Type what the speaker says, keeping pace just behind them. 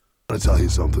I'm gonna tell you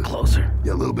something. Closer.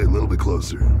 Yeah, a little bit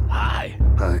closer. Hi.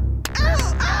 Hi.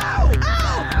 Ow! Ow!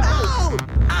 Ow!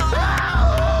 Ow!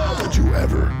 Ow! Don't you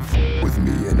ever with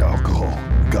me and alcohol.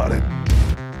 Got it?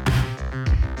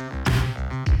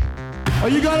 Oh,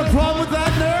 you got a problem with that,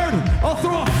 nerd? I'll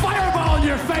throw a fireball in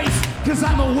your face, because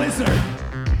I'm a wizard.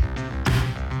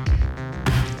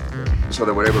 So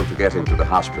they were able to get him to the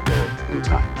hospital in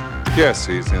time. Yes,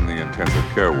 he's in the intensive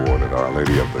care ward at Our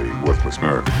Lady of the Worthless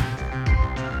Nerve.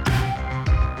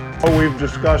 Oh, we've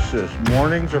discussed this.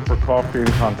 Mornings are for coffee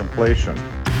and contemplation.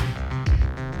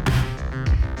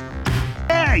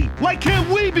 A! Like, can't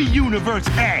we be Universe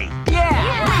A?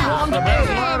 Yeah! We won the best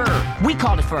letter! We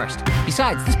called it first.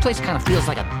 Besides, this place kind of feels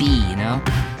like a B, you know?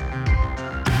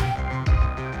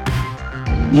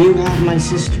 You have my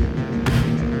sister.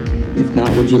 If not,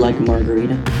 would you like a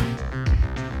margarita?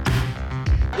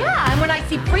 Yeah, and when I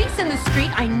see freaks in the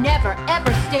street, I never,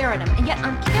 ever stare at them. And yet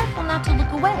I'm careful not to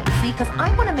look away, see? Because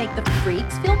I want to make the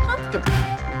freaks feel comfortable.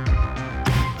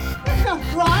 There's no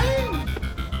crying!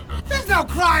 There's no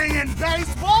crying in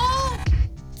baseball!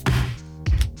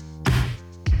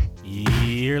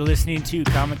 You're listening to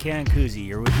Comic-Con Koozie,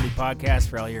 your weekly podcast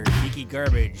for all your geeky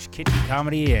garbage, kitschy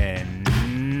comedy, and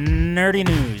nerdy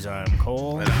news. I'm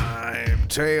Cole. And I'm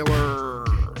Taylor.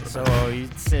 So you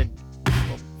said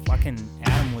fucking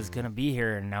Adam was going to be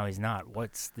here, and now he's not.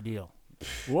 What's the deal?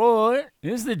 What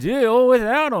is the deal with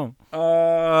Adam?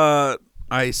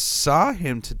 I saw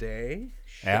him today.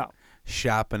 Yeah.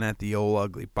 Shopping at the old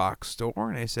ugly box store,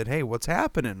 and I said, "Hey, what's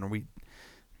happening? Are we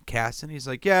casting?" He's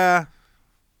like, "Yeah,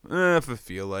 if I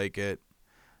feel like it."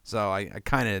 So I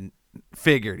kind of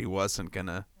figured he wasn't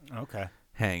gonna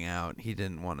hang out. He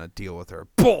didn't want to deal with our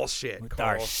bullshit, with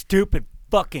our stupid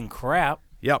fucking crap.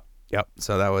 Yep.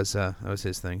 So that was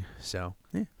his thing. So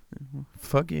yeah,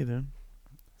 fuck you then.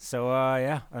 So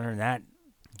yeah, other than that,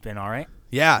 it's been all right.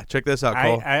 Yeah, check this out,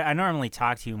 Cole. I normally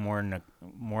talk to you more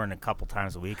than a couple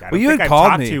times a week. I don't think I've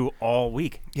talked to you all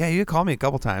week. Yeah, you called me a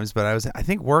couple times, but I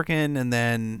think working, and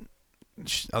then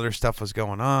other stuff was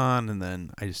going on, and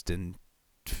then I just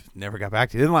never got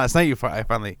back to you. Then last night I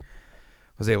finally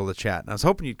was able to chat, and I was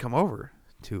hoping you'd come over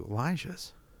to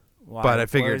Elijah's. Why? But I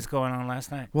figured what was going on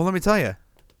last night? Well, let me tell you.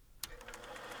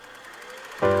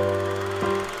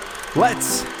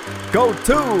 Let's go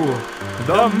to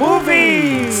the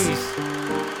movies.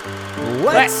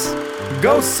 Let's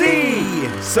go see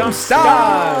some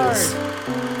stars.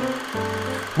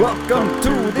 Welcome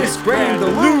to this grand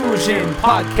illusion.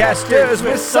 Podcasters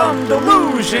with some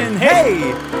delusion.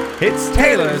 Hey, it's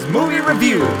Taylor's Movie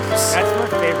Reviews.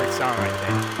 That's my favorite song, I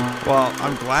think. Well,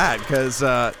 I'm glad, because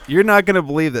you're not going to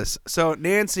believe this. So,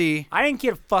 Nancy... I didn't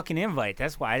get a fucking invite.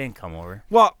 That's why I didn't come over.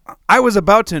 Well, I was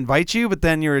about to invite you, but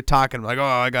then you were talking like, oh,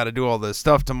 I got to do all this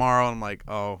stuff tomorrow. And I'm like,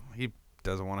 oh, he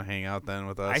doesn't want to hang out then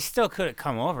with us. I still could have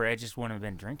come over. I just wouldn't have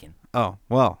been drinking. Oh,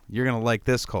 well, you're going to like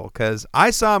this, Cole, because I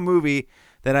saw a movie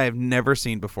that I have never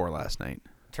seen before last night.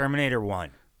 Terminator 1.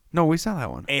 No, we saw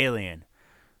that one. Alien.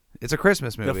 It's a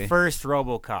Christmas movie. The first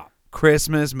RoboCop.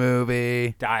 Christmas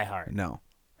movie. Die Hard. No.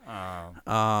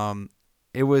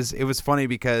 It was funny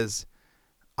because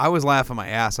I was laughing my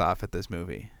ass off at this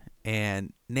movie,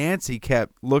 and Nancy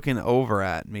kept looking over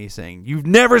at me saying, "You've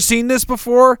never seen this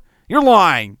before? You're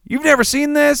lying. You've never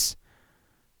seen this?"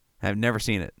 I've never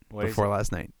seen it before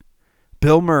last night.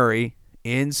 Bill Murray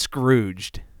in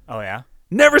Scrooged. Oh yeah?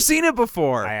 Never seen it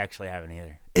before. I actually haven't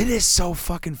either. It is so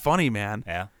fucking funny, man.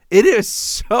 Yeah. It is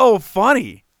so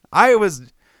funny.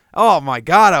 Oh my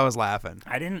God, I was laughing.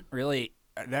 I didn't really.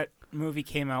 That movie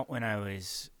came out when I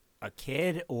was a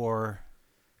kid or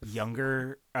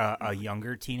younger, a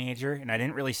younger teenager, and I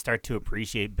didn't really start to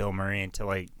appreciate Bill Murray until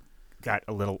I got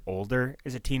a little older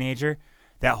as a teenager.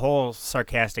 That whole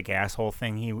sarcastic asshole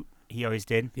thing he always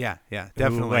did. Yeah,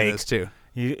 definitely this too.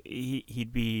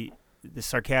 He'd be the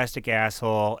sarcastic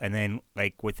asshole, and then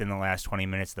like within the last 20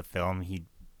 minutes of the film, he'd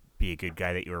be a good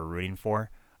guy that you were rooting for.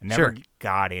 I never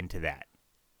got into that.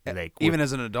 Like even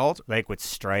as an adult? Like with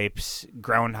Stripes,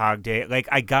 Groundhog Day. Like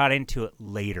I got into it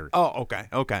later. Oh,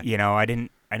 okay. You know, I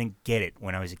didn't get it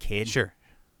when I was a kid. Sure.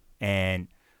 And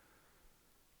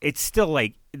it's still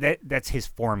like that's his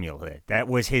formula. That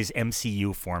was his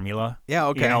MCU formula. Yeah,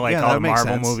 okay. You know, like yeah, all the Marvel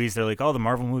sense. movies, they're like, oh, the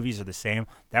Marvel movies are the same.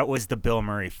 That was the Bill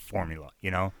Murray formula,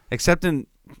 you know? Except in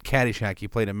Caddyshack, he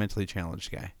played a mentally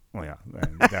challenged guy. Well, yeah,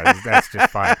 that's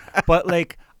just fine. But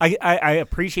like, I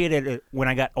appreciated it when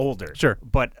I got older. Sure.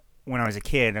 But when I was a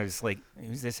kid, I was like,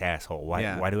 who's this asshole?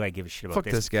 Why do I give a shit about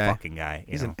this guy. fucking guy?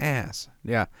 He's an ass.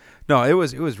 Yeah. No, it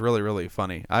was really, really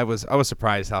funny. I was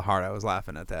surprised how hard I was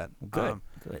laughing at that. Good.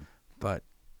 But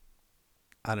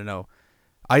I don't know.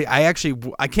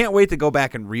 I can't wait to go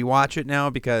back and rewatch it now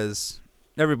because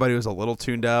everybody was a little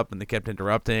tuned up and they kept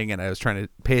interrupting, and I was trying to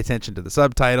pay attention to the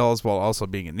subtitles while also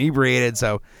being inebriated,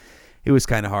 so it was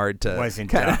kind of hard to.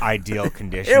 Wasn't ideal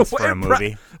conditions for a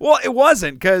movie. Well, it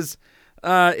wasn't because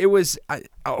it was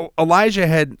Elijah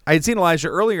I had seen Elijah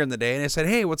earlier in the day, and I said,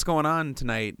 "Hey, what's going on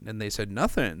tonight?" And they said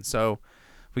nothing. So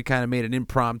we kind of made an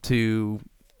impromptu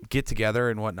get together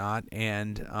and whatnot,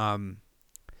 and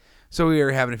so we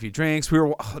were having a few drinks. We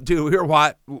were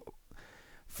what?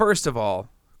 First of all,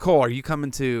 Cole, are you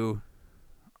coming to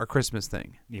our Christmas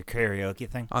thing? Your karaoke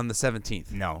thing? On the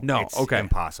 17th. No. It's okay.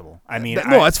 Impossible. I mean,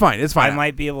 no, it's fine. It's fine. I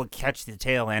might be able to catch the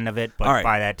tail end of it, but All right.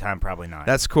 by that time, probably not.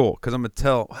 That's cool because I'm gonna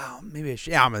tell. Well, maybe I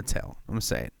should. Yeah, I'm gonna tell. I'm gonna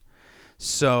say it.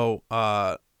 So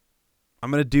I'm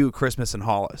gonna do Christmas in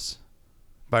Hollis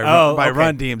by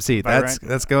Run DMC.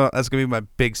 That's gonna be my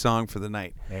big song for the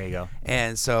night. There you go.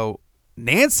 And so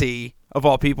Nancy, of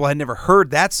all people, had never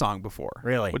heard that song before.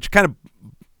 Really? Which kind of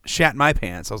shat my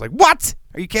pants. I was like, "What?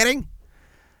 Are you kidding?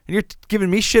 And you're giving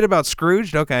me shit about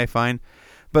Scrooged? Okay, fine."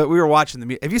 But we were watching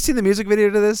have you seen the music video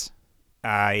to this?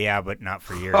 Yeah, but not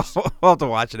for years. We'll have to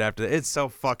watch it after. It's so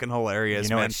fucking hilarious, You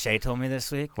know man. what Shay told me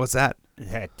this week? What's that?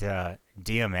 That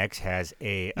DMX has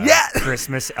a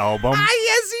Christmas album.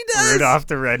 Yes, he does. Rudolph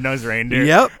the Red-Nosed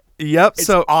Reindeer. Yep. It's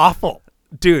so awful,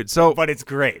 dude. So, but it's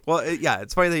great. Well,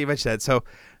 it's funny that you mentioned that. So,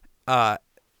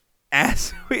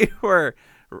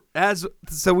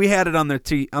 so we had it on the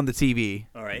TV.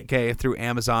 All right. Okay, through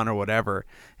Amazon or whatever,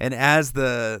 and as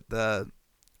the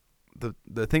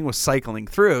thing was cycling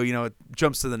through, it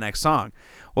jumps to the next song.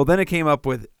 Well, then it came up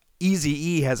with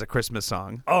Eazy-E has a Christmas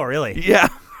song. Oh, really? Yeah.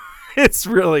 It's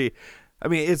really, I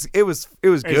mean, it was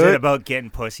good. Is it about getting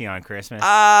pussy on Christmas?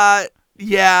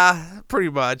 Yeah, pretty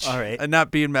much. All right. And not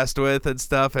being messed with and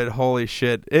stuff. And holy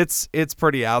shit, it's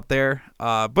pretty out there.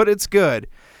 But it's good.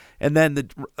 And then the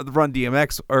Run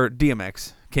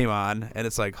DMX came on, and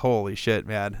it's like, holy shit,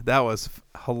 man, that was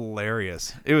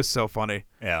hilarious. It was so funny.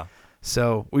 Yeah.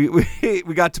 So we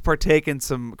got to partake in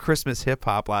some Christmas hip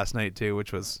hop last night too,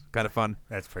 which was kind of fun.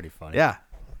 That's pretty funny. Yeah,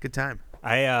 good time.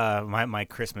 My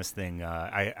Christmas thing.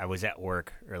 I was at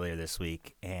work earlier this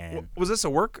week, and was this a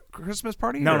work Christmas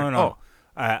party? No.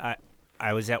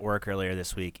 I was at work earlier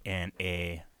this week, and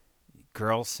a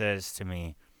girl says to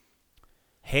me,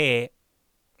 "Hey,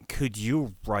 could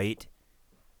you write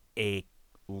a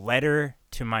letter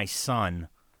to my son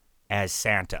as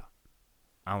Santa?"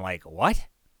 I'm like, "What?"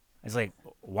 I was like,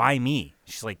 "Why me?"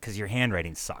 She's like, "'Cause your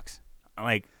handwriting sucks." I'm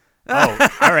like, "Oh,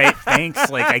 all right, thanks."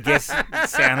 Like, I guess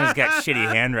Santa's got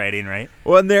shitty handwriting, right?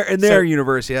 Well, in their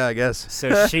universe, yeah, I guess.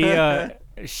 So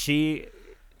she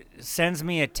sends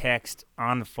me a text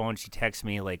on the phone. She texts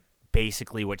me like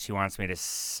basically what she wants me to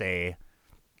say.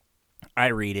 I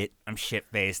read it. I'm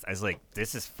shit-faced. I was like,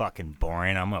 "This is fucking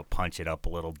boring. I'm gonna punch it up a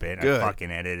little bit." Good. I fucking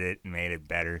edited it and made it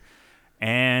better.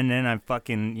 And then I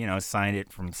fucking, signed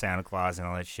it from Santa Claus and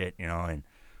all that shit, and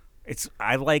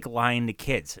I like lying to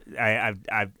kids.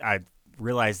 I've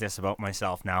realized this about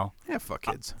myself now. Yeah, fuck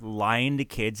kids. Lying to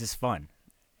kids is fun.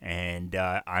 And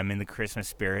I'm in the Christmas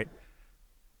spirit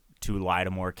to lie to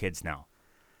more kids now.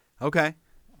 Okay.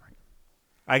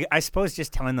 I suppose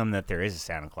just telling them that there is a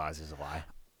Santa Claus is a lie.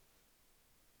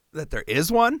 That there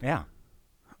is one? Yeah.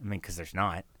 I mean, because there's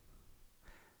not.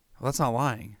 Well, that's not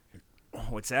lying.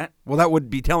 What's that? Well, that would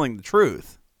be telling the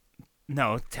truth.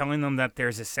 No, telling them that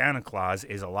there's a Santa Claus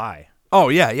is a lie. Oh,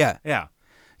 yeah. Yeah.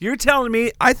 You're telling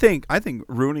me, I think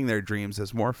ruining their dreams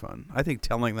is more fun. I think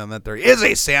telling them that there is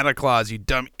a Santa Claus, you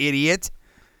dumb idiot,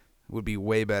 would be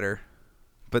way better.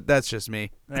 But that's just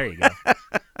me. There you go.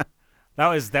 That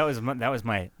was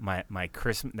my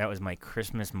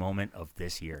Christmas moment of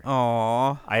this year.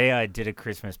 Aww. I did a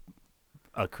Christmas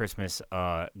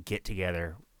get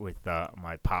together with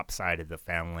my pop side of the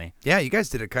family. Yeah, you guys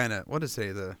did it kind of. What did it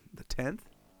say? The 10th,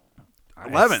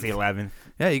 11th, the 11th.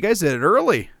 Yeah, you guys did it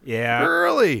early. Yeah,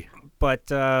 early. But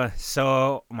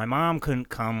so my mom couldn't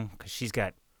come because she's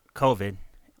got COVID.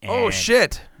 Oh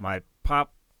shit! My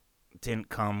pop didn't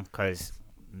come because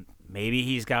maybe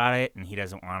he's got it and he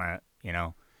doesn't want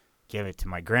to, give it to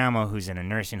my grandma who's in a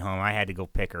nursing home. I had to go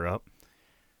pick her up,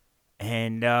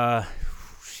 and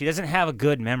she doesn't have a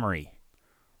good memory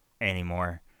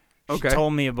anymore. Okay. She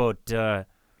told me about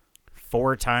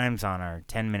 4 times on our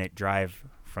 10-minute drive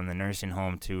from the nursing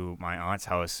home to my aunt's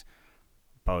house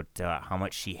about how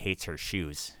much she hates her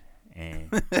shoes.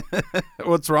 And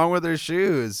what's wrong with her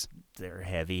shoes? They're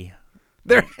heavy.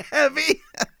 They're heavy?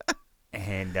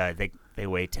 And they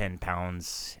weigh 10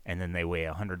 pounds, and then they weigh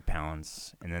 100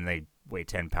 pounds, and then they weigh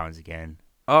 10 pounds again.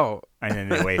 Oh. And then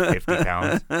they weigh 50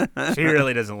 pounds. She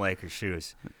really doesn't like her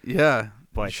shoes. Yeah.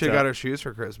 But She got her shoes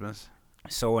for Christmas.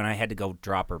 So when I had to go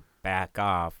drop her back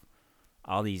off,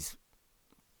 all these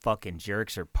fucking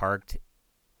jerks are parked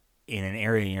in an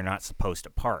area you're not supposed to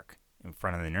park in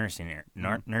front of the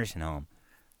nursing home.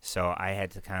 So I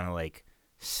had to kind of like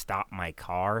stop my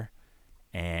car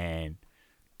and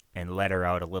let her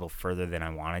out a little further than I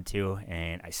wanted to.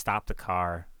 And I stopped the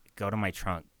car, go to my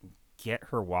trunk, get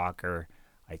her walker.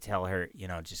 I tell her,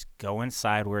 just go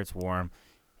inside where it's warm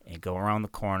and go around the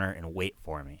corner and wait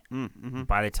for me. Mm-hmm.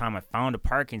 By the time I found a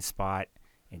parking spot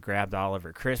and grabbed all of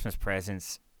her Christmas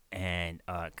presents and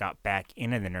got back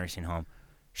into the nursing home,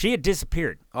 she had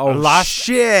disappeared. Oh,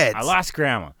 shit. I lost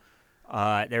Grandma.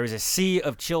 There was a sea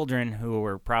of children who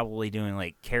were probably doing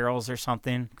like carols or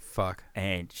something. Fuck.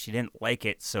 And she didn't like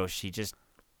it, so she just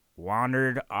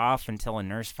wandered off until a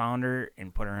nurse found her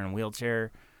and put her in a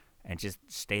wheelchair and just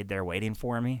stayed there waiting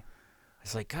for me. I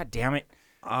was like, God damn it.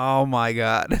 Oh, my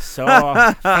God. So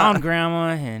I found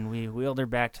Grandma, and we wheeled her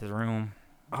back to the room.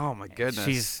 Oh, my goodness.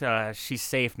 She's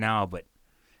safe now, but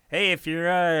hey, if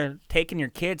you're taking your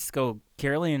kids to go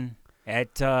caroling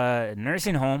at a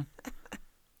nursing home,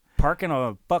 park in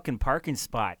a fucking parking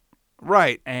spot.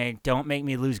 Right. And don't make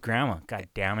me lose Grandma. God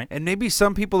damn it. And maybe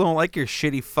some people don't like your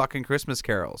shitty fucking Christmas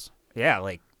carols. Yeah,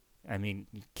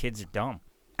 kids are dumb.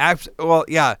 Well,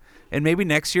 yeah. And maybe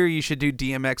next year you should do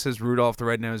DMX's Rudolph the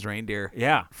Red-Nosed Reindeer.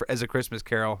 Yeah. As a Christmas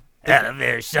carol. Out of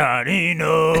their shiny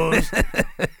nose.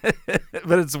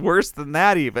 But it's worse than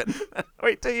that even.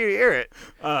 Wait till you hear it.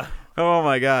 Oh,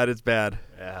 my God. It's bad.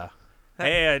 Yeah.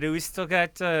 Hey, do we still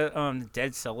got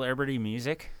dead celebrity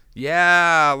music?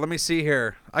 Yeah. Let me see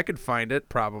here. I could find it,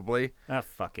 probably.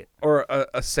 Fuck it. Or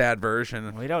a sad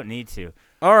version. We don't need to.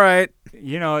 All right.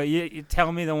 You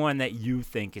tell me the one that you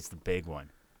think is the big one.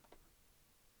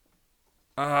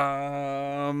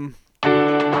 I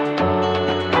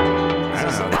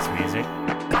don't know this music.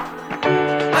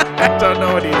 I don't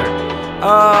know it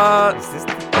either.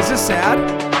 Is this sad?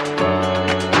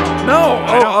 No.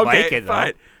 I don't Okay. like it,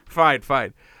 though. Fine.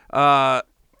 How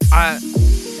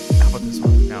about this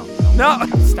one? No.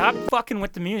 Stop fucking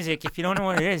with the music. If you don't know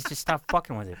what it is, just stop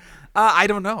fucking with it. I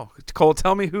don't know. Cole,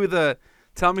 tell me who the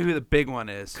big one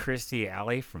is. Kirstie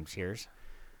Alley from Cheers.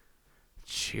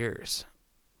 Cheers.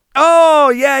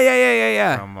 Oh,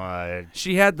 yeah. From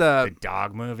she had the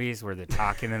dog movies where they're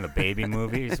talking and the baby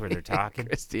movies where they're talking.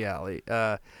 Kirstie Alley.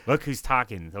 Look who's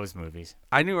talking, those movies.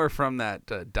 I knew her from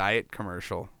that diet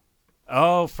commercial.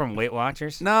 Oh, from Weight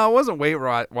Watchers? No, it wasn't Weight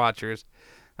Watchers.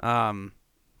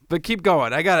 But keep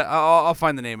going. I'll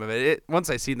find the name of it. Once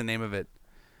I see the name of it.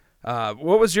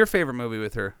 What was your favorite movie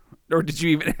with her? Or did you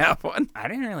even have one? I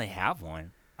didn't really have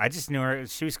one. I just knew her.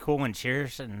 She was cool in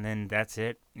Cheers, and then that's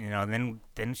it.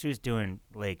 Then she was doing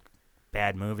like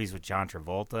bad movies with John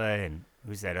Travolta and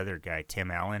who's that other guy,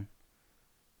 Tim Allen.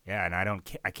 Yeah, and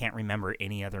I can't remember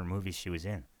any other movies she was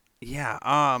in. Yeah.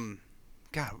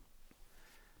 God,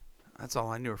 that's all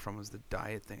I knew her from was the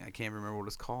diet thing. I can't remember what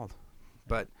it's called,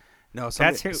 but. No,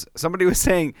 somebody was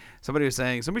saying somebody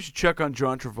should check on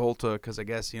John Travolta because I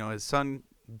guess his son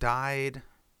died,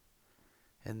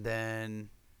 and then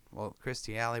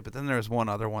Kirstie Alley, but then there was one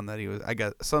other one that I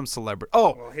got some celebrity.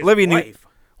 Oh, Olivia Newton.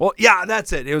 Well, yeah,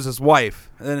 that's it. It was his wife,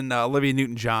 and then Olivia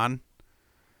Newton-John.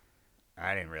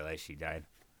 I didn't realize she died.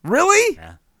 Really?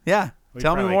 Yeah.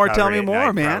 Tell me more,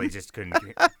 man. Probably just couldn't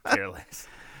care less.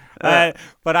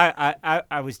 But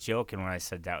I was joking when I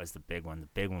said that was the big one. The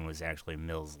big one was actually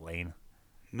Mills Lane.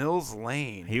 Mills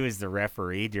Lane. He was the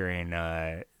referee during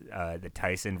the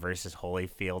Tyson versus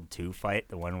Holyfield 2 fight,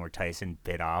 the one where Tyson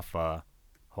bit off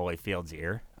Holyfield's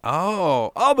ear.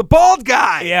 Oh, the bald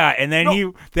guy. Yeah, and then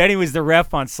he was the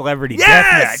ref on Celebrity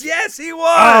Deathmatch. Yes, he was.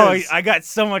 Oh, I got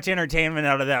so much entertainment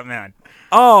out of that man.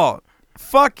 Oh,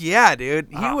 fuck yeah, dude.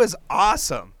 He was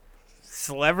awesome.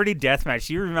 Celebrity Deathmatch.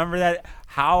 You remember that?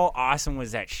 How awesome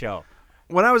was that show?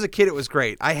 When I was a kid, it was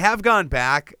great. I have gone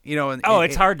back, and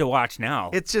it's hard to watch now.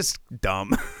 It's just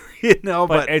dumb,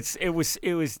 But it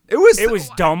was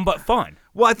dumb but fun.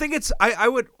 Well, I think I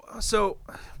would. So,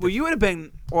 you would have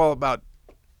been about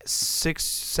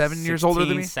 6-7 years older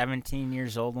than me. 17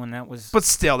 years old when that was. But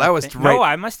still, that was right. No,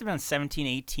 I must have been 17,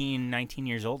 18, 19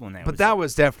 years old when that was. But that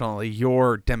was definitely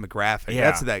your demographic. Yeah.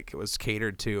 That's what that was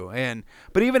catered to.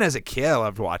 But even as a kid, I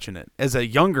loved watching it. As a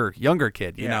younger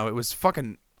kid, it was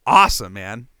fucking awesome,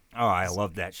 man. Oh, I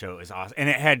loved that show. It was awesome. And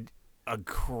it had a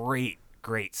great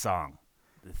song.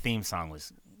 The theme song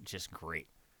was just great.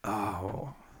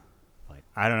 Oh.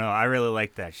 I don't know. I really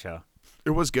liked that show. It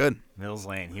was good. Mills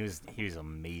Lane, he was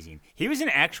amazing. He was an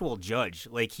actual judge.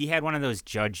 Like, he had one of those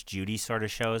Judge Judy sort of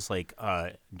shows, like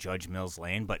Judge Mills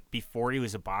Lane. But before he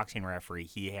was a boxing referee,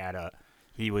 he had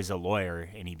he was a lawyer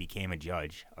and he became a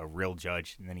judge, a real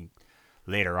judge. And then he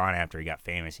later on, after he got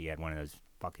famous, he had one of those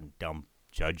fucking dumb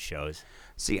judge shows.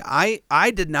 See,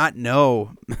 I did not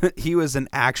know he was an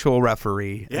actual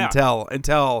referee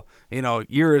until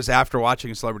years after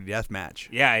watching Celebrity Deathmatch.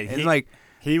 Yeah, and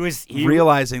he was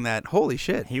realizing that, holy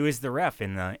shit, he was the ref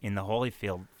in the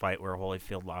Holyfield fight where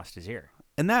Holyfield lost his ear.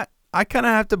 And that I kind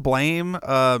of have to blame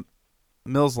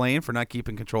Mills Lane for not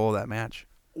keeping control of that match.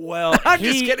 Well,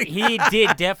 just kidding. He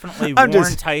did definitely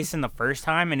warn Tyson the first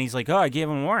time, and he's like, "Oh, I gave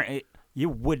him a warning." You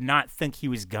would not think he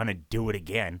was gonna do it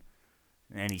again,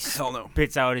 and he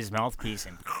spits out his mouthpiece,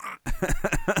 and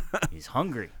he's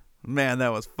hungry. Man,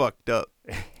 that was fucked up.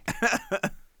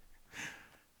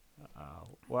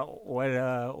 Well, what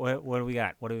do we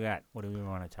got? What do we got? What do we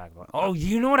want to talk about? Oh,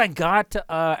 you know what I got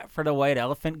for the White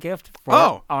Elephant gift?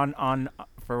 For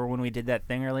when we did that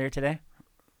thing earlier today?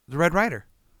 The Red Ryder.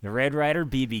 The Red Ryder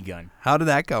BB gun. How did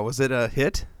that go? Was it a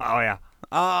hit? Oh, yeah.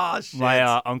 Oh, shit. My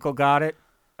uncle got it,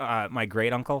 my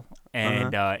great uncle,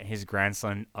 and his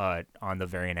grandson on the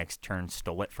very next turn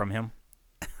stole it from him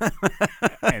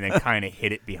and then kind of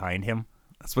hid it behind him.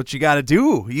 That's what you got to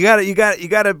do. You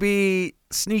got to be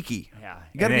sneaky. Yeah.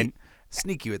 You got to be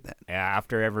sneaky with that. Yeah,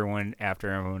 after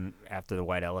the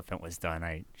White Elephant was done,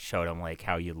 I showed him like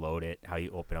how you load it, how you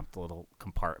open up the little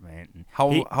compartment. And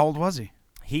how old was he?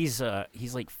 He's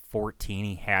like 14.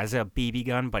 He has a BB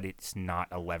gun, but it's not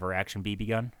a lever action BB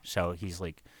gun. So he's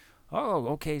like, "Oh,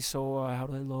 okay. So how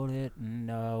do I load it? And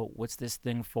what's this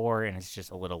thing for?" And it's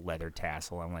just a little leather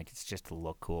tassel. I'm like, it's just to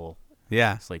look cool.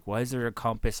 Yeah. It's like, why is there a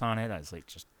compass on it? I was like,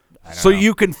 I don't know.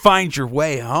 You can find your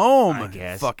way home. I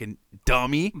guess. Fucking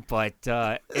dummy. But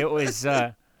it was,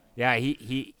 yeah.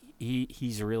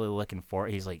 He's really looking for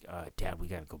it. He's like, "Dad, we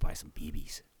gotta go buy some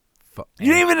BBs." You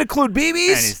didn't even include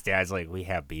BBs? And his dad's like, "We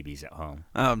have BBs at home."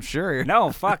 I'm sure.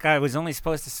 No, fuck. I was only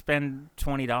supposed to spend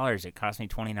 $20. It cost me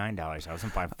 $29. I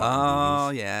wasn't buying fucking BBs. Oh,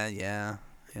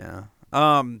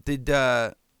 yeah.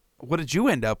 What did you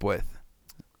end up with?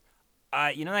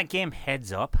 You know that game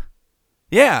Heads Up?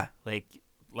 Yeah. Like,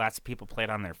 lots of people play it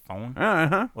on their phone.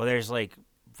 Uh-huh. Well, there's, like,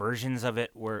 versions of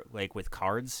it where, like, with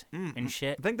cards and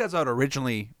shit. I think that's how it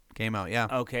originally came out, yeah.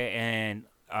 Okay, and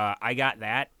I got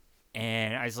that.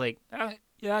 And I was like, "Oh,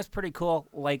 yeah, that's pretty cool."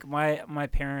 Like, my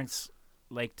parents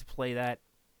like to play that,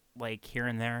 like, here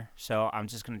and there. So I'm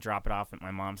just going to drop it off at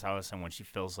my mom's house. And when she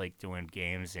feels like doing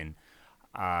games and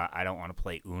I don't want to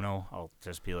play Uno, I'll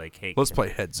just be like, "Hey, let's play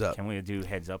Heads Up. Can we do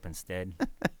Heads Up instead?"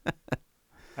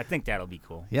 I think that'll be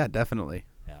cool. Yeah, definitely.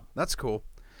 Yeah. That's cool.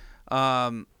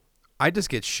 I just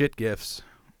get shit gifts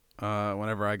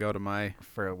whenever I go to my...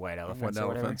 For White Elephants White or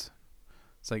whatever? Elephants.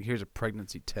 It's like, here's a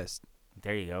pregnancy test.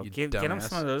 There you go. You Get them dumbass.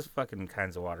 some of those fucking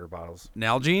kinds of water bottles.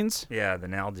 Nalgene's? Yeah, the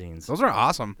Nalgene's. Those are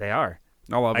awesome. They are.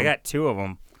 I love them. I got 2 of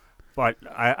them, but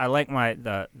I like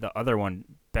the other one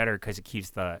better because it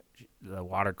keeps the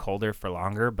water colder for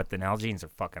longer. But the Nalgene's are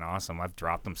fucking awesome. I've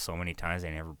dropped them so many times they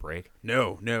never break.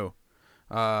 No.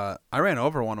 I ran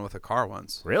over one with a car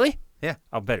once. Really? Yeah.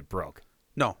 I'll bet it broke.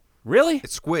 No. Really?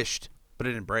 It squished, but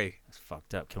it didn't break. It's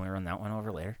fucked up. Can we run that one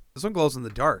over later? This one glows in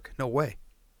the dark. No way.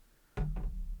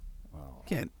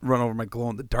 Can't run over my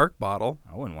glow-in-the-dark bottle.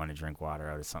 I wouldn't want to drink water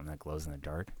out of something that glows in the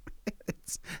dark.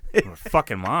 My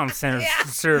fucking mom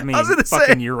served me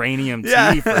fucking uranium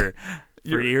tea for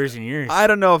years and years. I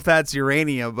don't know if that's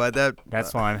uranium, but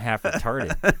that's why I'm half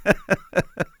retarded.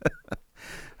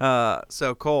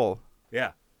 So, Cole.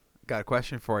 Yeah. Got a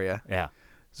question for you. Yeah.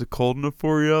 Is it cold enough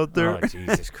for you out there? Oh,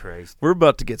 Jesus Christ. We're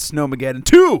about to get Snowmageddon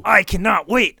 2. I cannot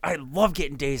wait. I love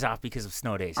getting days off because of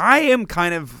snow days. I am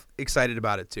kind of excited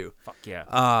about it, too. Fuck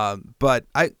yeah. But,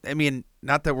 I mean,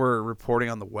 not that we're reporting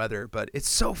on the weather, but it's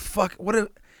so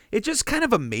it just kind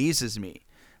of amazes me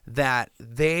that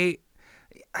they,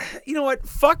 you know what,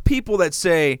 fuck people that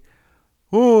say,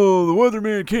 "Oh, the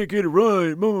weatherman can't get it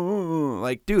right."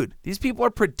 Like, dude, these people are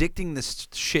predicting this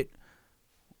shit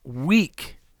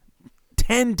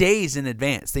 10 days in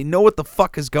advance. They know what the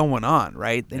fuck is going on,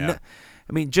 right? Yeah.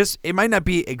 It might not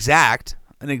be an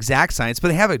exact science, but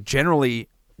they have a generally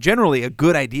a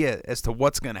good idea as to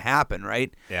what's going to happen,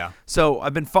 right? Yeah. So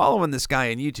I've been following this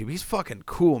guy on YouTube. He's fucking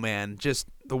cool, man. Just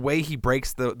the way he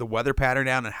breaks the weather pattern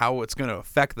down and how it's going to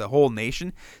affect the whole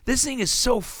nation. This thing is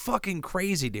so fucking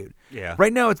crazy, dude. Yeah.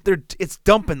 Right now it's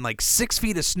dumping like 6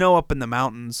 feet of snow up in the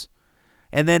mountains,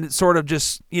 and then it sort of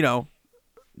just,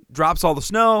 drops all the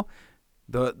snow.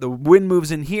 The wind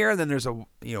moves in here, and then there's a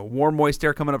warm, moist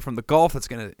air coming up from the Gulf that's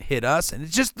going to hit us, and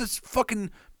it's just this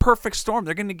fucking perfect storm.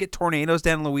 They're going to get tornadoes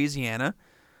down in Louisiana.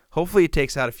 Hopefully it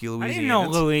takes out a few Louisianans. I didn't know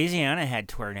Louisiana had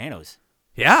tornadoes.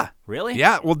 Yeah. Really?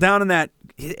 Yeah. Well, down in that,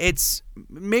 it's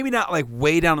maybe not like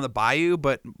way down in the bayou,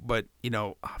 but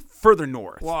further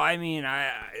north. Well, I mean,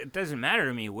 it doesn't matter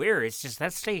to me where. It's just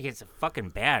that state gets fucking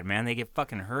bad, man. They get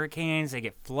fucking hurricanes. They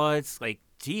get floods. Like,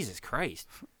 Jesus Christ.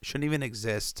 Shouldn't even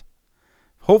exist.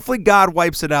 Hopefully God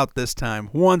wipes it out this time,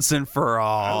 once and for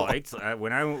all. I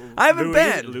haven't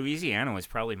been. Louisiana was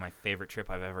probably my favorite trip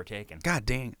I've ever taken. God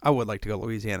dang, I would like to go to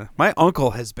Louisiana. My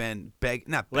uncle has been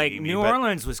New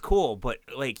Orleans was cool, but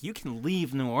like you can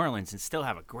leave New Orleans and still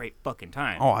have a great fucking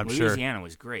time. Oh, I'm sure. Louisiana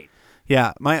was great.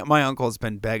 Yeah, my uncle has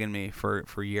been begging me for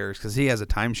years because he has a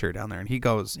timeshare down there, and he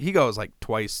goes like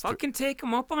twice. Fucking take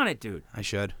him up on it, dude. I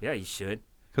should. Yeah, you should.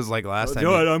 Because like last time,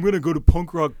 I'm gonna go to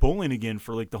punk rock bowling again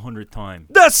for like the 100th time.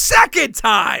 The second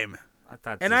time.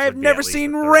 And I have never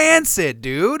seen Rancid,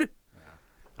 dude. Yeah.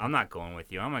 I'm not going with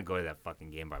you. I'm gonna go to that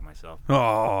fucking game by myself.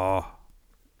 Oh,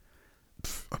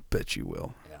 I bet you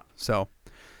will. Yeah. So,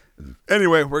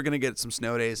 anyway, we're gonna get some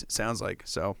snow days. It sounds like.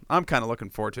 So I'm kind of looking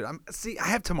forward to it. I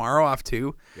have tomorrow off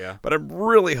too. Yeah. But I'm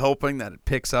really hoping that it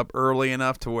picks up early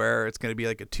enough to where it's gonna be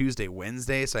like a Tuesday,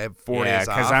 Wednesday. So I have 4 days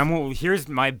off. Yeah, because here's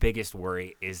my biggest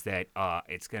worry is that I'm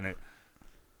gonna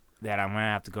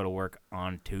have to go to work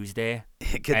on Tuesday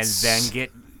and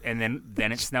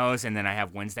then it snows and then I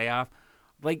have Wednesday off.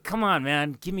 Like, come on,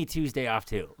 man, give me Tuesday off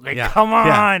too. Like, come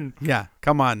on. Yeah,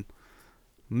 come on.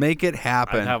 Make it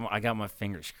happen. I got my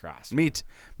fingers crossed. Me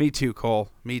too, Cole.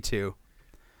 Me too.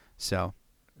 So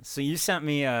you sent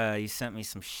me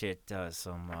some shit,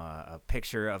 a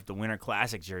picture of the Winter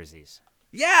Classic jerseys.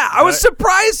 Yeah, I was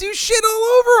surprised you shit all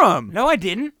over them. No, I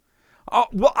didn't. Oh,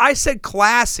 well, I said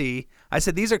classy. I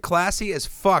said these are classy as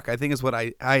fuck, I think is what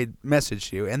I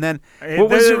messaged you. And then what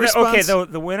was your response?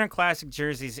 Okay, the Winter Classic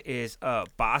jerseys is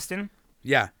Boston.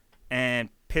 Yeah. And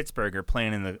Pittsburgh are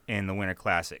playing in the Winter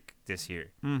Classic this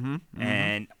year. Mm-hmm.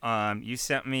 And you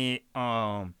sent me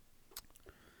a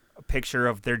picture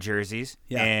of their jerseys.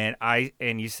 Yeah.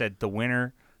 And you said the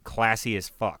Winter classy as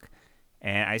fuck.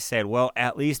 And I said, well,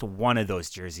 at least one of those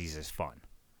jerseys is fun.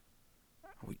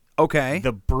 Okay.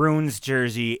 The Bruins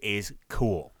jersey is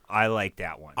cool. I like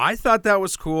that one. I thought that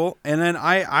was cool. And then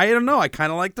I don't know. I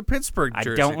kind of like the Pittsburgh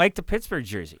jersey. I don't like the Pittsburgh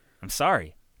jersey. I'm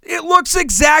sorry. It looks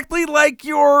exactly like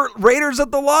your Raiders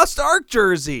of the Lost Ark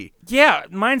jersey. Yeah,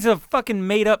 mine's a fucking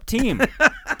made-up team.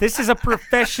 This is a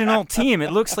professional team.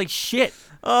 It looks like shit.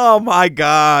 Oh my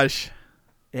gosh.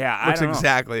 Yeah, I looks don't know.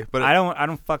 exactly. But I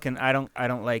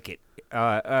don't like it.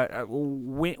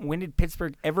 When did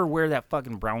Pittsburgh ever wear that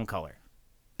fucking brown color?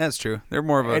 That's true. They're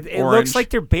more of a It orange. looks like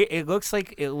they're. It looks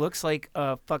like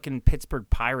a fucking Pittsburgh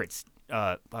Pirates.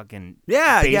 Fucking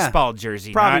baseball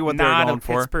jersey. Probably what they're not going a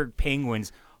for. Pittsburgh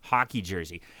Penguins hockey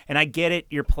jersey. And I get it.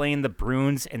 You're playing the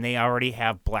Bruins, and they already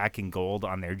have black and gold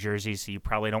on their jerseys, so you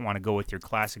probably don't want to go with your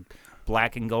classic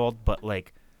black and gold. But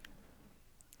like,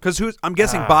 because I'm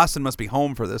guessing Boston must be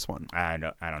home for this one. I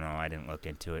don't know. I didn't look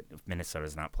into it. If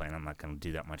Minnesota's not playing, I'm not going to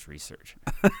do that much research.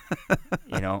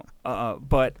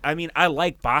 But I mean, I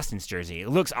like Boston's jersey. It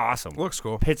looks awesome. Looks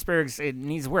cool. Pittsburgh's, it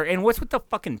needs work. And what's with the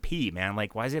fucking P, man?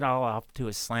 Like, why is it all off to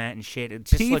a slant and shit? It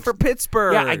just P looks, for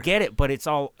Pittsburgh. Yeah, I get it, but it's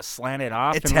all slanted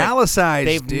off. Italicized,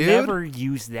 and, like, dude. They've never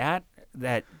used that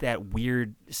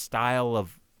weird style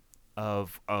of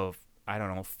I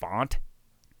don't know, font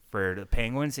for the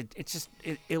Penguins.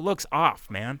 It looks off,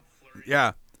 man.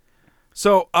 Yeah.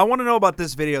 So I want to know about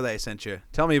this video that I sent you.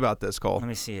 Tell me about this, Cole. Let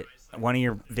me see it. One of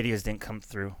your videos didn't come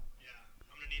through.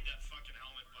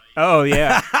 Oh,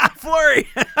 yeah. Fleury.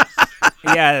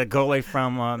 Yeah, the goalie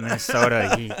from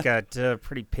Minnesota. He got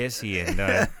pretty pissy.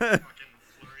 And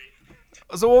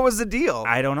so what was the deal?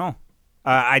 I don't know.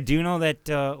 I do know that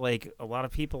like a lot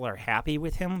of people are happy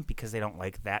with him because they don't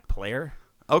like that player.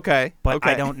 Okay. But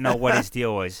I don't know what his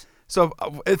deal was. So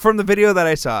from the video that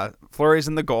I saw, Fleury's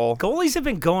in the goal. Goalies have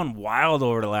been going wild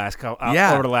over the last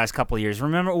couple of years.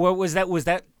 Remember what was that? Was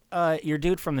that your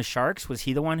dude from the Sharks? Was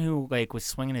he the one who like was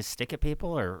swinging his stick at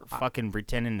people or fucking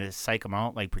pretending to psych them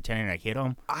out, like pretending to hit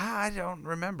them? I don't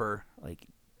remember. Like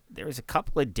there was a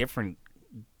couple of different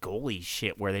goalie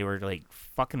shit where they were like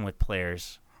fucking with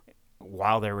players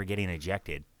while they were getting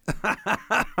ejected.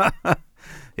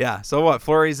 Yeah, so what?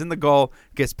 Fleury's in the goal,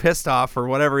 gets pissed off for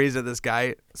whatever reason. This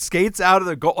guy skates out of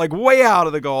the goal, like way out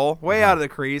of the goal, way out of the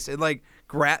crease, and like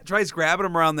tries grabbing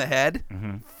him around the head.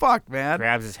 Mm-hmm. Fuck, man.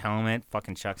 Grabs his helmet,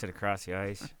 fucking chucks it across the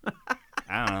ice.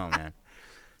 I don't know, man.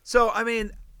 So, I mean,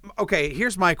 okay,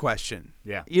 here's my question.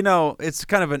 Yeah. You know, it's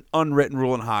kind of an unwritten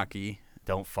rule in hockey.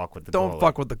 Don't fuck with the goalie. Don't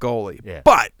fuck with the goalie. Yeah.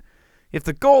 But if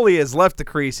the goalie has left the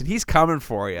crease and he's coming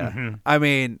for you, I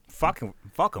mean, fuck him.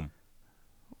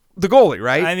 The goalie,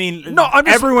 right? I mean, no,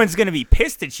 everyone's going to be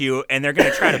pissed at you, and they're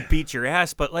going to try to beat your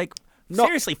ass. But like, No.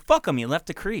 Seriously, fuck him. He left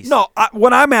the crease. No,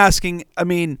 what I'm asking, I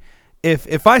mean,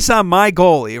 if I saw my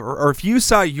goalie or if you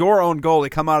saw your own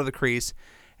goalie come out of the crease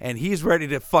and he's ready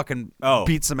to fucking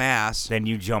beat some ass, then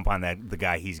you jump on the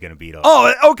guy he's gonna beat up.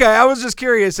 Oh, okay. I was just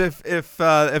curious if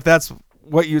that's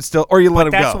what you'd still or you let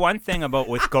him go. That's one thing about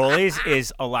with goalies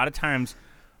is a lot of times,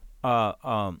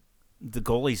 the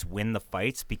goalies win the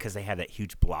fights because they have that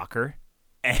huge blocker.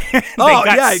 And they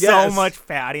got so much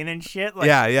padding and shit. Like,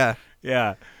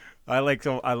 yeah. I like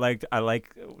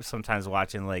sometimes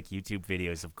watching like YouTube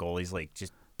videos of goalies like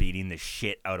just beating the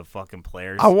shit out of fucking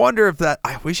players. I wonder if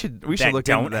we should look into that.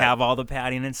 Don't have all the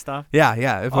padding and stuff. Yeah.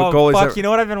 If a goalie's you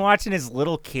know what I've been watching is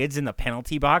little kids in the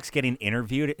penalty box getting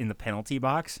interviewed in the penalty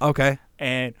box. Okay.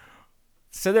 And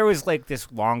so there was like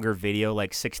this longer video,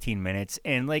 like 16 minutes,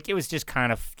 and like it was just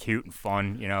kind of cute and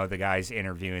fun. You know, the guys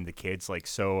interviewing the kids, like,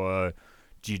 so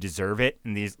do you deserve it?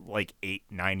 And these like 8,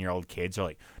 9-year-old kids are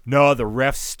like, no, the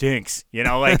ref stinks. You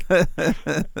know, like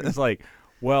it's like,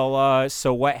 well,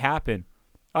 so what happened?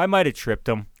 I might have tripped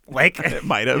him. Like it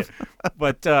might have.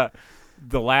 But the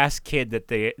last kid that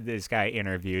this guy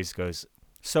interviews goes,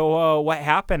 so what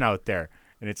happened out there?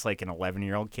 And it's like an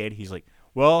 11-year-old kid. He's like,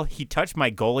 well, he touched my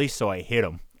goalie, so I hit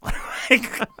him.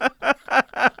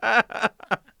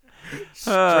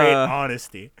 Straight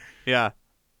honesty. Yeah.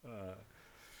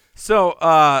 So,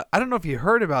 I don't know if you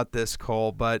heard about this,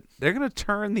 Cole, but they're going to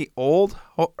turn the old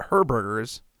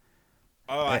Herbergers.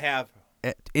 Oh, I have.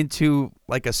 Into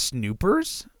like a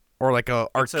Snoopers or like a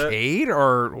arcade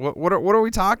or what are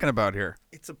we talking about here?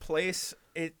 It's a place.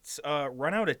 It's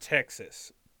run out of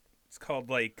Texas. It's called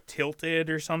like Tilted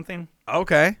or something.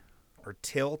 Okay. Or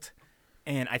Tilt,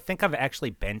 and I think I've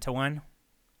actually been to one,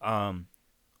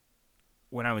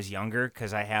 when I was younger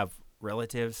because I have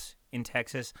relatives in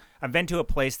Texas. I've been to a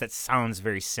place that sounds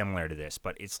very similar to this,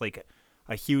 but it's like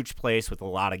a huge place with a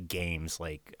lot of games,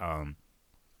 like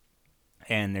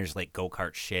and there's like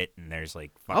go-kart shit, and there's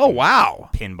like fucking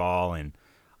pinball, and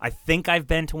I think I've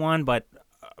been to one, but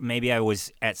maybe I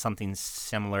was at something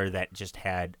similar that just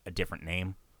had a different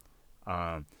name.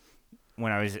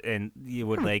 When I was in, you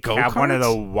would like have one of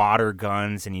the water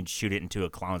guns, and you'd shoot it into a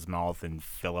clown's mouth and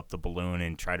fill up the balloon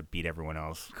and try to beat everyone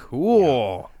else. Cool. You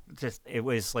know? Just it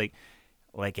was like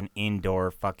an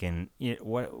indoor fucking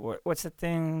what's the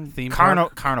thing? Theme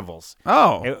park? Carnivals.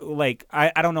 Oh,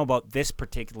 I don't know about this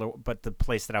particular, but the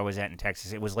place that I was at in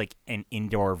Texas, it was like an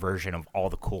indoor version of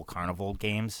all the cool carnival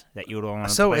games that you would want to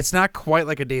play. So it's not quite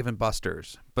like a Dave and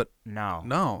Buster's, but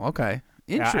no, okay,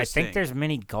 interesting. I think there's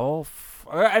mini golf.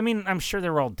 I mean, I'm sure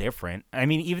they're all different. I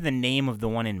mean, even the name of the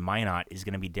one in Minot is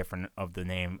going to be different of the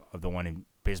name of the one in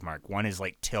Bismarck. One is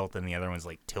like Tilt, and the other one's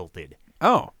like Tilted.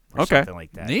 Oh, or okay, something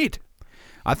like that. Neat.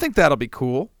 I think that'll be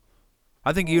cool.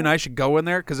 I think you and I should go in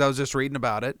there because I was just reading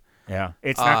about it. Yeah,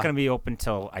 it's not going to be open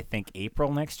till I think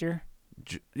April next year.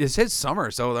 It's his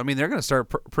summer, so I mean they're going to start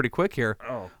pretty quick here.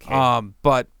 Okay.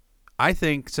 But I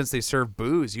think since they serve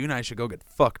booze, you and I should go get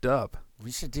fucked up.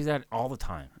 We should do that all the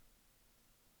time.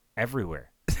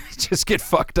 Everywhere. Just get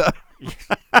fucked up.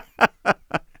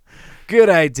 Good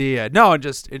idea. No, it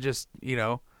just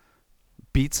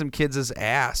beat some kids'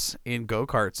 ass in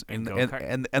go-karts and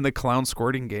the clown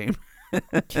squirting game.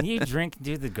 Can you drink and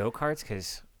do the go-karts?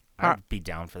 Because I'd be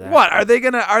down for that. What are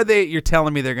they you're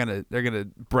telling me they're gonna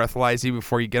breathalyze you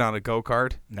before you get on a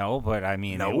go-kart? No, but I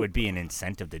mean it would be an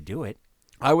incentive to do it.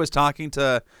 I was talking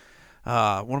to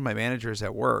one of my managers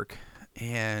at work,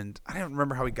 and I don't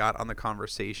remember how we got on the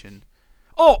conversation.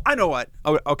 Oh, I know what.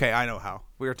 Oh, okay, I know how.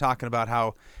 We were talking about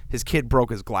how his kid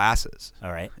broke his glasses.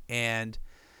 All right. And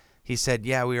he said,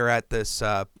 yeah, we were at this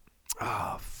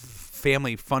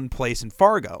family fun place in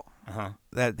Fargo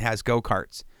that has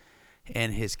go-karts.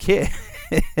 And his kid,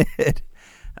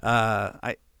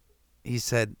 he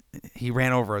said he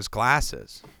ran over his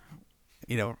glasses.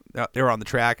 You know, they were on the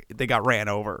track. They got ran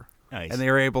over. Nice. And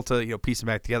they were able to, piece them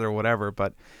back together or whatever.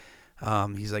 But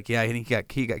he's like, yeah, and he got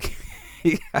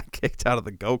kicked out of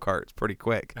the go-karts pretty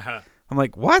quick. I'm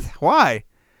like, what? Why?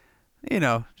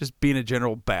 Just being a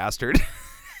general bastard.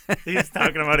 He's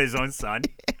talking about his own son.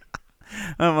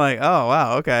 I'm like, oh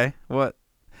wow, okay, what?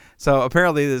 So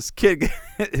apparently his kid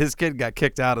got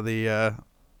kicked out of the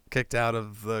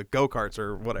go-karts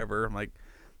or whatever. I'm like,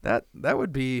 that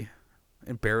would be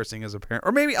embarrassing as a parent,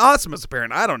 or maybe awesome as a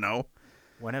parent. I don't know.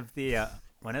 One of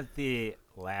the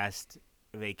last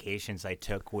vacations I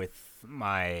took with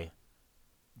my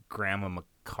grandma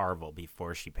McCarville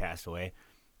before she passed away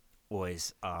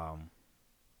was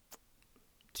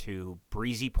to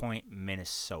Breezy Point,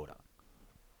 Minnesota.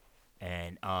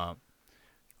 And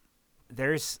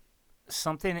there's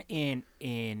something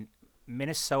in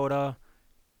Minnesota.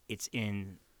 It's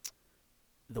in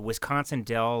the Wisconsin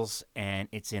Dells, and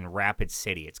it's in Rapid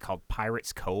City. It's called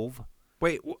Pirates Cove.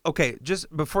 Wait, okay,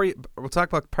 just before we'll talk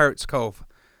about Pirates Cove.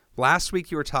 Last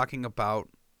week you were talking about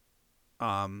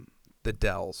the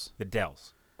Dells. The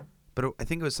Dells. But I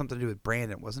think it was something to do with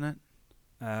Brandon, wasn't it?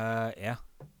 Yeah.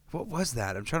 What was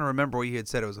that? I'm trying to remember what you had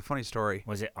said. It was a funny story.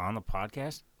 Was it on the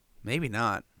podcast? Maybe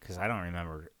not. Because I don't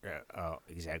remember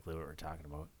exactly what we're talking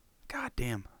about. God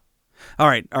damn. All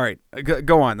right.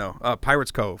 Go on, though.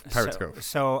 Pirates Cove. Cove.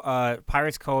 So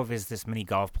Pirates Cove is this mini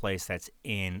golf place that's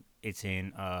in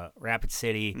Rapid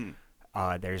City.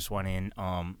 There's one in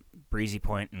Breezy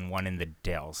Point and one in the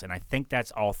Dells. And I think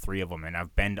that's all three of them, and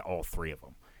I've been to all three of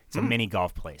them. It's a mini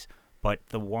golf place. But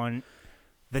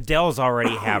the Dells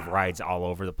already have rides all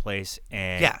over the place.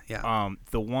 And yeah.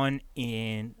 The one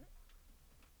in...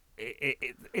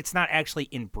 It's not actually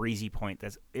in Breezy Point,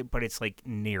 but it's like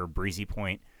near Breezy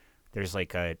Point. There's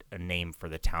like a name for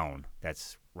the town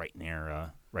that's right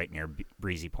near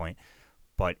Breezy Point,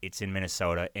 but it's in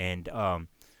Minnesota. And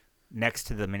next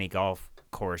to the mini golf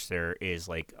course, there is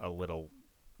like a little,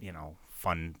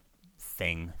 fun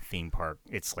theme park.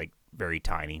 It's like very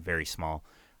tiny, very small,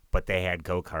 but they had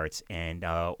go-karts, and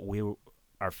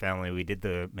our family, we did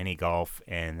the mini golf,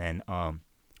 and then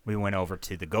we went over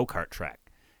to the go-kart track.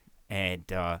 And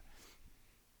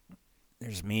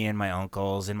there's me and my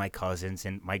uncles and my cousins,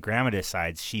 and my grandma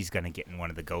decides she's going to get in one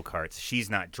of the go-karts. She's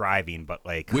not driving, but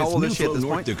like... With Newflow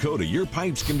North Dakota, your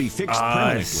pipes can be fixed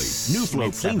permanently.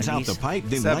 Newflow cleans out the pipe,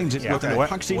 then lines it with an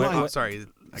epoxy line. Sorry.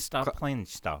 Stop playing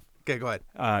stuff. Okay, go ahead.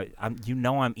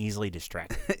 I'm easily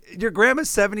distracted. Your grandma's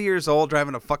 70 years old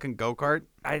driving a fucking go-kart?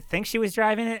 I think she was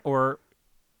driving it, or...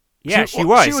 Yeah, she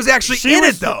was. She was actually in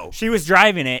it, though. She was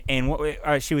driving it, and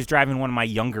she was driving one of my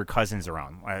younger cousins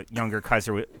around. My younger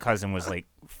cousin was like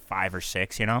 5 or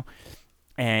 6,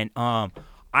 and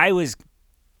I was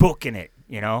booking it,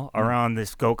 around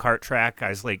this go-kart track. I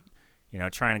was like,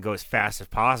 trying to go as fast as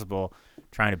possible,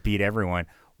 trying to beat everyone.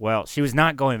 Well, she was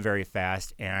not going very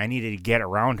fast, and I needed to get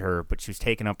around her, but she was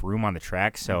taking up room on the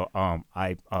track, so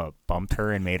I bumped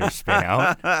her and made her spin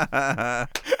out.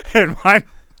 And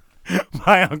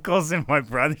my uncles and my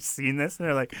brothers seen this, and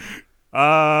they're like,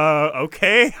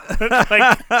 okay.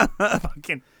 Like,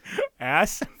 fucking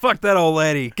ass. Fuck that old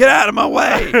lady. Get out of my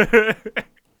way.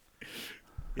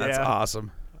 That's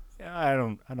awesome. Yeah, I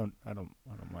don't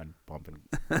mind bumping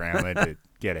grandma to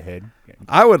get ahead.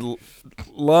 I would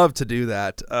love to do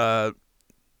that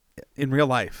in real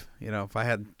life. If I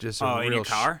had just a in real your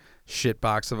car? Shit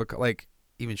box of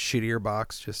even shittier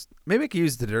box. Just maybe I could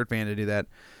use the dirt van to do that.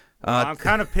 I'm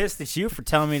kind of pissed at you for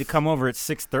telling me to come over at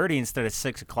 6:30 instead of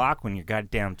 6 o'clock when your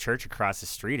goddamn church across the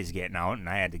street is getting out, and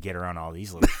I had to get around all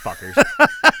these little fuckers.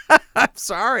 I'm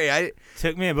sorry.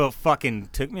 Took me about 10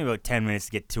 minutes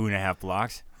to get 2.5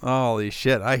 blocks. Holy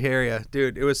shit! I hear you,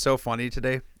 dude. It was so funny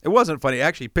today. It wasn't funny. It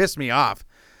actually pissed me off.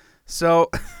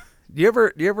 So, do you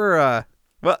ever?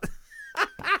 Well,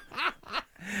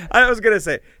 I was gonna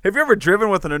say, have you ever driven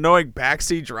with an annoying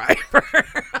backseat driver?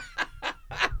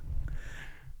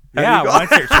 Yeah,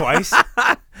 once or twice.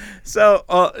 So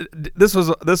this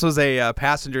was a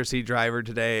passenger seat driver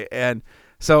today, and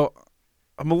so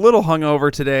I'm a little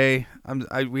hungover today.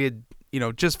 We had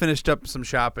just finished up some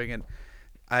shopping, and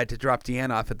I had to drop Deanne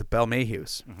off at the Belle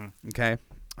Mayhew's. Mm-hmm. Okay,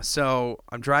 so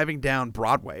I'm driving down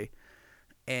Broadway,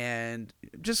 and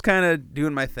just kind of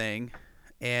doing my thing,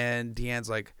 and Deanne's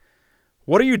like,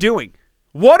 "What are you doing?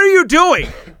 What are you doing?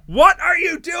 What are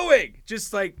you doing?"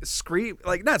 Just like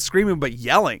not screaming, but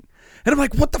yelling. And I'm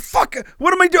like, what the fuck?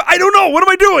 What am I doing? I don't know. What am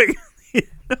I doing?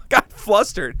 Got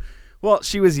flustered. Well,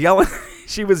 she was yelling.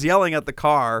 She was yelling at the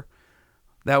car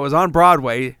that was on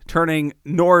Broadway turning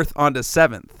north onto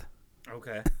 7th.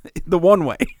 Okay. The one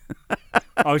way.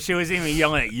 Oh, she wasn't even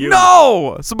yelling at you.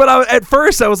 No. So, but at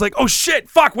first I was like, oh shit,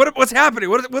 fuck, what's happening?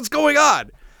 What's going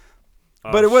on?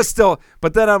 Oh, but it was still.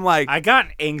 But then I'm like, I got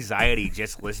anxiety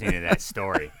just listening to that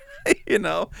story.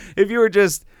 If you were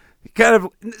just kind of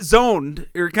zoned,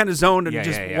 and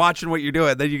just watching what you're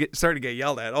doing, then you start to get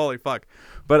yelled at. Holy fuck!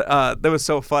 But that was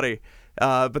so funny.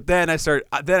 But then I start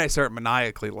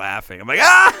maniacally laughing. I'm like,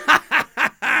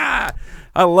 ah!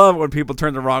 I love when people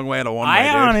turn the wrong way in a one-way.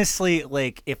 I honestly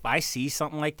if I see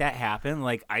something like that happen,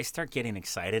 I start getting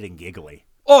excited and giggly.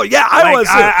 Oh yeah, I was.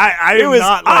 It was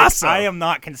not awesome. I am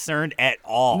not concerned at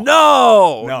all.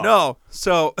 No.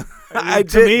 So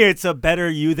to me, it's a better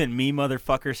you than me,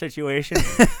 motherfucker situation.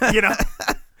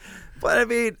 But I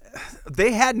mean,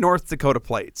 they had North Dakota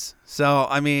plates, so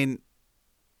I mean,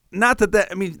 not that.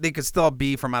 I mean, they could still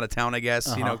be from out of town, I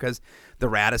guess. Because the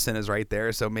Radisson is right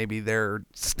there, so maybe they're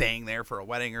staying there for a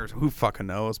wedding or who fucking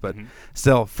knows. But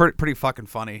still, pretty fucking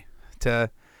funny to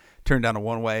turned down a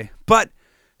one-way. But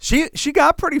she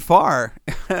got pretty far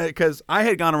because I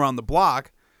had gone around the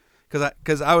block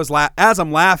because I was as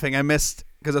I'm laughing, I missed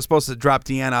because I was supposed to drop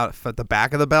Deanne out at the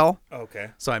back of the bell. Okay.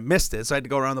 So I missed it. So I had to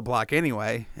go around the block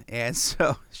anyway. And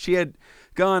so she had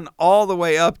gone all the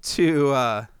way up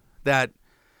to that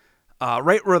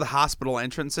right where the hospital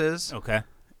entrance is. Okay.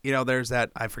 You know, there's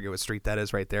that, I forget what street that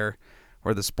is right there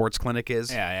where the sports clinic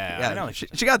is. Yeah. I know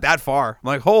she got that far. I'm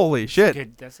like, holy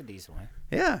shit. That's a decent one.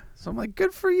 Yeah. So I'm like,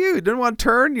 good for you. Didn't want to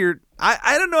turn.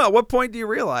 I don't know. At what point do you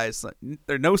realize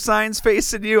there are no signs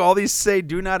facing you? All these say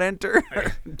do not enter,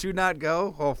 do not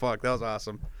go. Oh, fuck. That was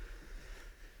awesome.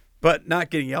 But not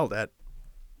getting yelled at.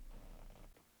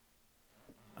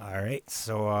 All right.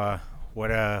 So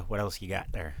what else you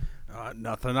got there?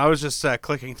 Nothing. I was just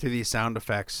clicking through these sound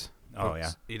effects. Oh,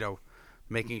 yeah. You know,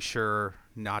 making sure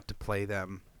not to play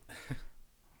them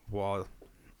while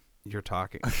you're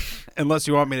talking. Unless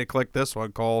you want me to click this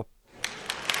one, Cole.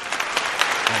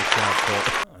 Nice job,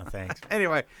 Cole. Oh, thanks.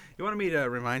 Anyway, you wanted me to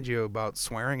remind you about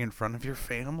swearing in front of your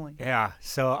family? Yeah.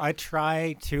 So I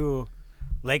try to,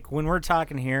 like, when we're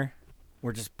talking here,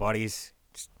 we're just buddies.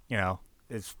 Just, you know,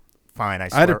 it's fine.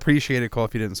 I'd appreciate it, Cole,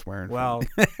 if you didn't swear in front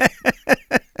of me.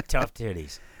 Tough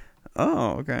titties.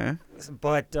 Oh, okay.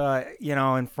 But, you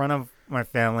know, in front of my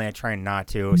family, I try not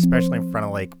to, especially in front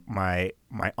of, like, my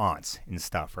aunts and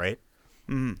stuff, right?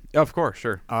 Of course,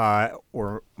 sure.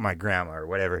 Or my grandma or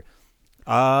whatever.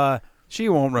 She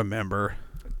won't remember.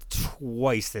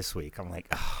 Twice this week. I'm like,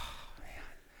 oh, man.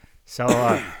 So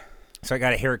I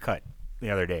got a haircut the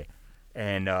other day.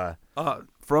 And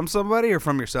from somebody or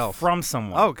from yourself? From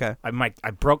someone. Oh, okay.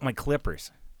 I broke my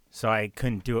clippers, so I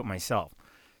couldn't do it myself.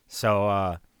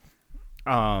 So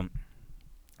I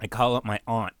call up my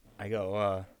aunt. I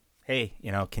go, hey,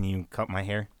 you know, can you cut my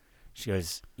hair? She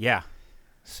goes, yeah.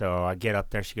 So I get up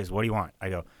there. She goes, what do you want? I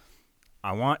go,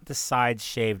 I want the sides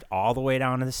shaved all the way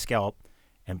down to the scalp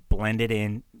and blended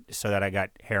in so that I got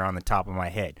hair on the top of my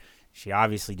head. She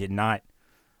obviously did not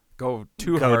go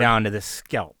hard down to the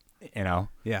scalp, you know?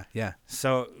 Yeah.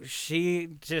 So she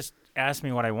just asked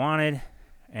me what I wanted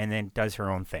and then does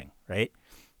her own thing, right?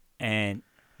 And,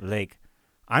 like,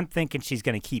 I'm thinking she's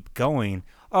going to keep going.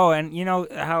 Oh, and you know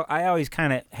how I always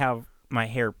kind of have my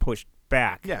hair pushed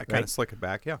back. Yeah, kind of slick it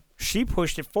back, yeah. She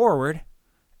pushed it forward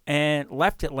and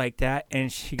left it like that,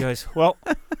 and she goes, well,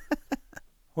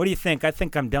 what do you think? I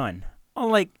think I'm done. I'm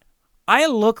like, I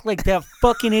look like that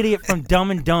fucking idiot from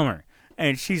Dumb and Dumber.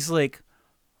 And she's like,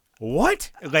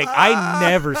 what? Like, I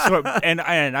never saw, and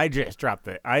I just dropped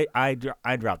it. I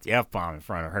dropped the F-bomb in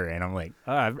front of her, and I'm like,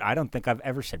 I don't think I've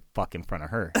ever said fuck in front of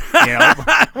her. You know?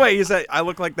 Wait, you said I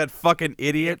look like that fucking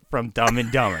idiot from Dumb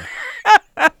and Dumber?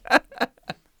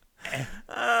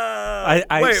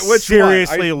 Wait, which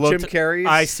seriously one? Looked. Jim Carrey's?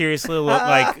 I seriously looked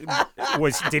like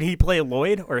did he play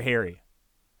Lloyd or Harry?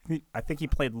 I think he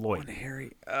played Lloyd.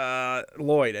 Harry,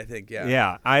 Lloyd, I think. Yeah.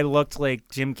 Yeah, I looked like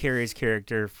Jim Carrey's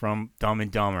character from Dumb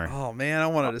and Dumber. Oh man, I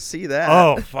wanted to see that.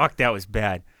 Oh fuck, that was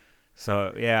bad.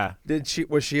 So yeah.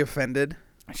 Was she offended?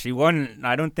 She wasn't.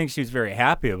 I don't think she was very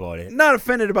happy about it. Not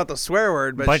offended about the swear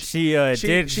word, but she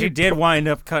did wind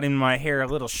up cutting my hair a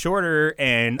little shorter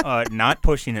and not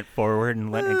pushing it forward and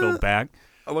letting it go back.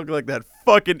 I look like that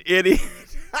fucking idiot.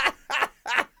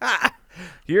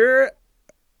 Your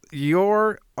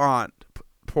aunt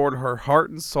poured her heart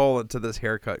and soul into this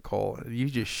haircut, Cole, and you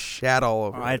just shat all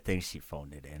over it. I think she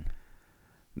phoned it in.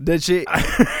 Did she?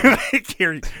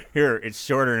 Here, it's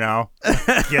shorter now.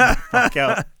 Get the fuck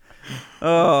out.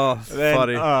 Oh,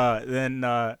 funny. Then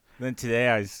today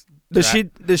I was.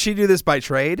 Does she do this by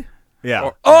trade? Yeah.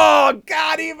 Oh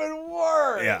God, even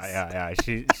worse. Yeah.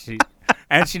 She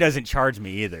and she doesn't charge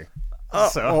me either.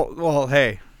 So well,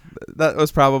 hey, that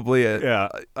was probably a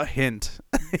hint.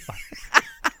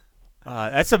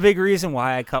 That's a big reason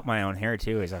why I cut my own hair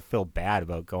too. Is I feel bad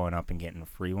about going up and getting a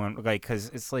free one, like, because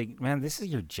it's like, man, this is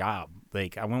your job.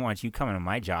 Like, I wouldn't want you coming to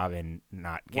my job and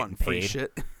not getting paid. Free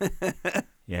shit.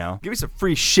 You know, give me some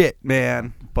free shit,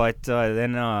 man. But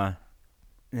then I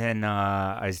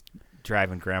was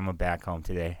driving Grandma back home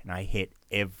today, and I hit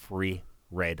every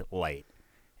red light,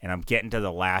 and I'm getting to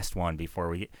the last one before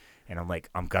we get, and I'm like,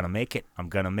 I'm gonna make it. I'm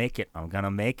gonna make it. I'm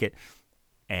gonna make it.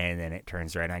 And then it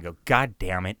turns right, and I go, God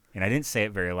damn it. And I didn't say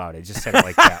it very loud. I just said it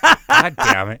like that. God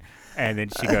damn it. And then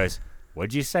she goes,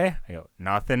 what'd you say? I go,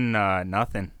 nothing,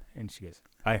 nothing. And she goes,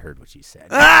 I heard what you said.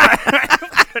 I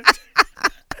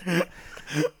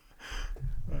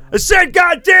said,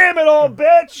 God damn it, old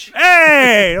bitch.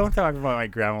 Hey, don't talk about my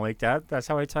grandma like that. That's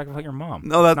how I talk about your mom.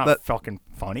 No, that's not fucking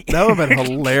funny. That would have been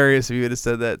hilarious if you would have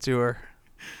said that to her.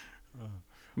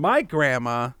 My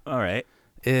grandma all right,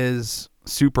 is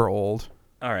super old.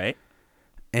 All right.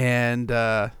 And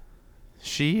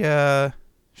she's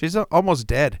almost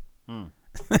dead.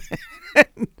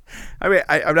 I mean,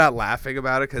 I'm not laughing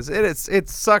about it because it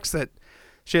sucks that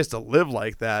she has to live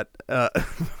like that.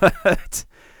 But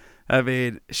I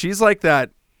mean, she's like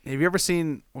that. Have you ever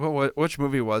seen which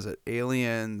movie was it?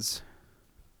 Aliens.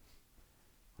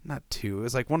 Not 2. It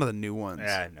was like one of the new ones.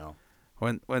 Yeah, no.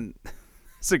 When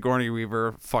Sigourney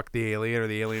Weaver fucked the alien or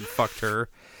the alien fucked her,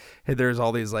 and there's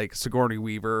all these like Sigourney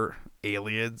Weaver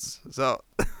aliens. So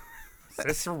is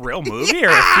this a real movie or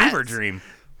a fever dream?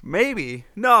 Maybe.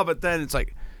 No, but then it's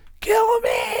like, kill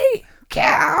me!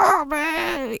 Kill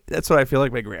me! That's what I feel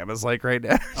like my grandma's like right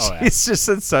now. Oh, yeah. She's just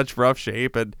in such rough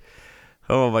shape, and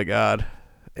oh my God.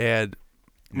 And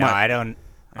no, I don't.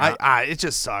 No. It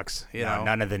just sucks. You know,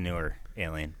 none of the newer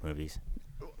Alien movies.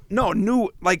 No, new,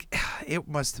 like, it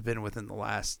must have been within the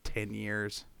last 10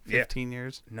 years, 15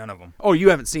 years. None of them. Oh, you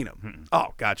haven't seen them? Mm-mm.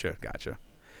 Oh, gotcha.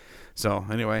 So,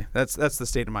 anyway, that's the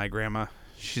state of my grandma.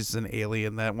 She's an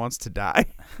alien that wants to die.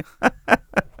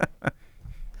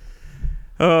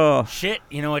 Oh. Shit,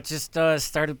 you know what just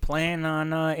started playing on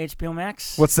HBO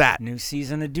Max? What's that? New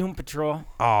season of Doom Patrol.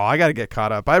 Oh, I got to get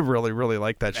caught up. I really, really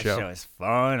like that show. That show is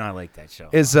fun. I like that show.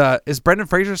 Is Brendan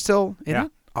Fraser still in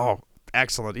it? Oh,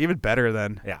 excellent. Even better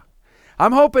then. Yeah.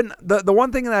 I'm hoping the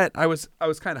one thing that I was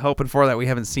kind of hoping for that we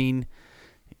haven't seen.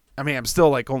 I mean, I'm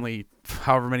still like only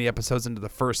however many episodes into the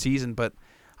first season, but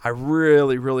I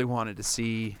really, really wanted to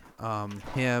see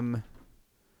him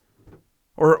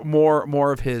or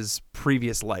more of his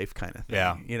previous life kind of thing.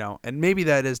 Yeah. You know, and maybe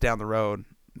that is down the road.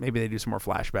 Maybe they do some more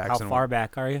flashbacks. How far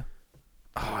back are you?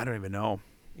 Oh, I don't even know.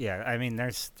 Yeah, I mean,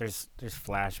 there's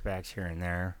flashbacks here and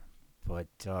there, but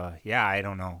yeah, I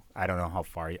don't know. I don't know how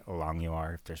far along you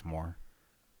are. If there's more.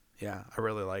 Yeah, I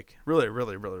really like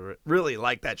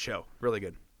that show. Really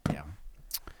good. Yeah.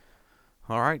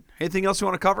 All right. Anything else you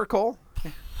want to cover, Cole?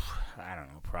 I don't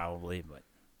know, probably, but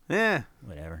yeah,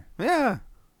 whatever. Yeah.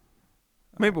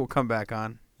 Maybe we'll come back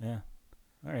on. Yeah.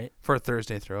 All right. For a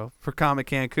Thursday throw. For Comic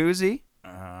Can Koozie.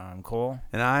 I'm Cole.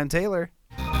 And I'm Taylor.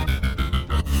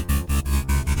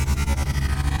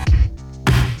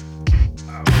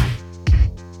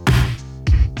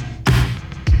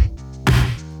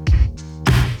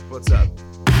 What's up?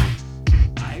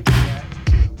 I forgot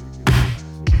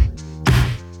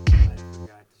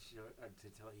to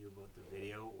tell you about the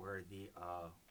video where the